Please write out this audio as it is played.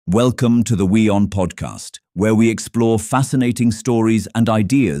Welcome to the WION podcast, where we explore fascinating stories and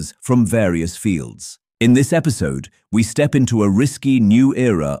ideas from various fields. In this episode, we step into a risky new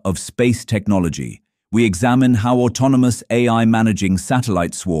era of space technology. We examine how autonomous AI managing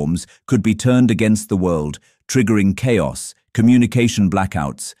satellite swarms could be turned against the world, triggering chaos, communication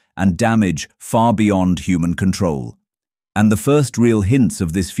blackouts, and damage far beyond human control. And the first real hints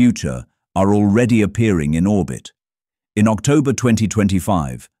of this future are already appearing in orbit. In October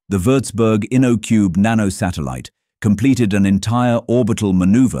 2025, the Würzburg InnoCube nanosatellite completed an entire orbital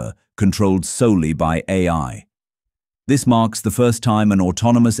maneuver controlled solely by AI. This marks the first time an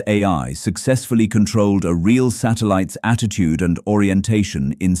autonomous AI successfully controlled a real satellite's attitude and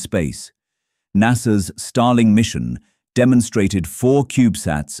orientation in space. NASA's Starling mission demonstrated 4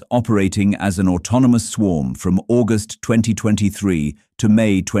 CubeSats operating as an autonomous swarm from August 2023 to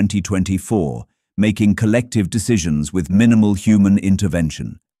May 2024, making collective decisions with minimal human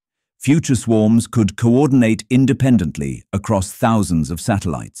intervention. Future swarms could coordinate independently across thousands of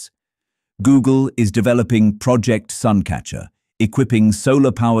satellites. Google is developing Project Suncatcher, equipping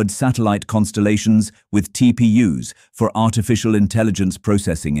solar-powered satellite constellations with TPUs for artificial intelligence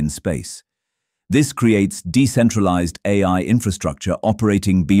processing in space. This creates decentralized AI infrastructure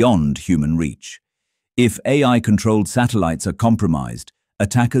operating beyond human reach. If AI-controlled satellites are compromised,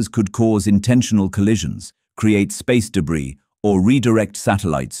 attackers could cause intentional collisions, create space debris, or redirect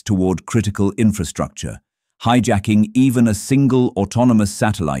satellites toward critical infrastructure. Hijacking even a single autonomous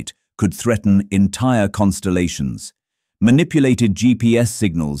satellite could threaten entire constellations. Manipulated GPS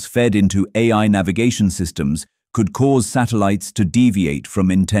signals fed into AI navigation systems could cause satellites to deviate from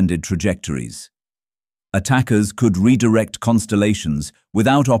intended trajectories. Attackers could redirect constellations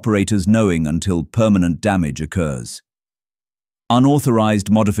without operators knowing until permanent damage occurs.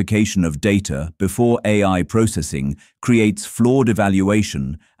 Unauthorized modification of data before AI processing creates flawed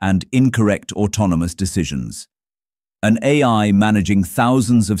evaluation and incorrect autonomous decisions. An AI managing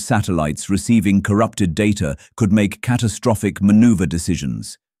thousands of satellites receiving corrupted data could make catastrophic maneuver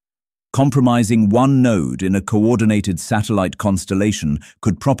decisions. Compromising one node in a coordinated satellite constellation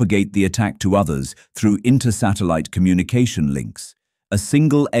could propagate the attack to others through inter-satellite communication links. A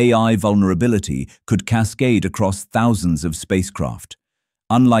single AI vulnerability could cascade across thousands of spacecraft.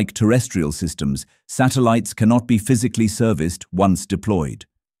 Unlike terrestrial systems, satellites cannot be physically serviced once deployed.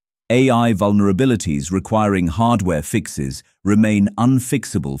 AI vulnerabilities requiring hardware fixes remain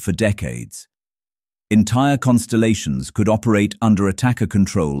unfixable for decades. Entire constellations could operate under attacker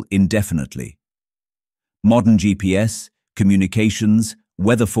control indefinitely. Modern GPS, communications,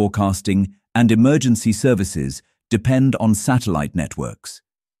 weather forecasting, and emergency services depend on satellite networks.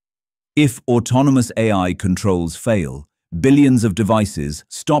 If autonomous AI controls fail, billions of devices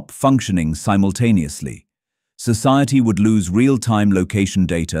stop functioning simultaneously. Society would lose real-time location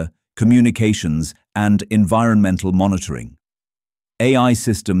data, communications, and environmental monitoring. AI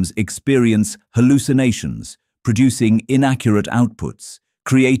systems experience hallucinations, producing inaccurate outputs,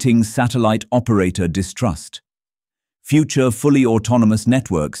 creating satellite operator distrust. Future fully autonomous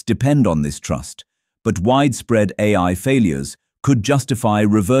networks depend on this trust, but widespread AI failures could justify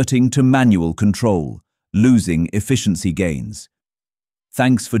reverting to manual control, losing efficiency gains.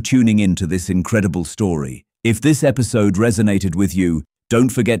 Thanks for tuning in to this incredible story. If this episode resonated with you, don't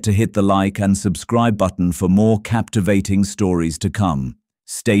forget to hit the like and subscribe button for more captivating stories to come.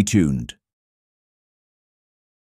 Stay tuned.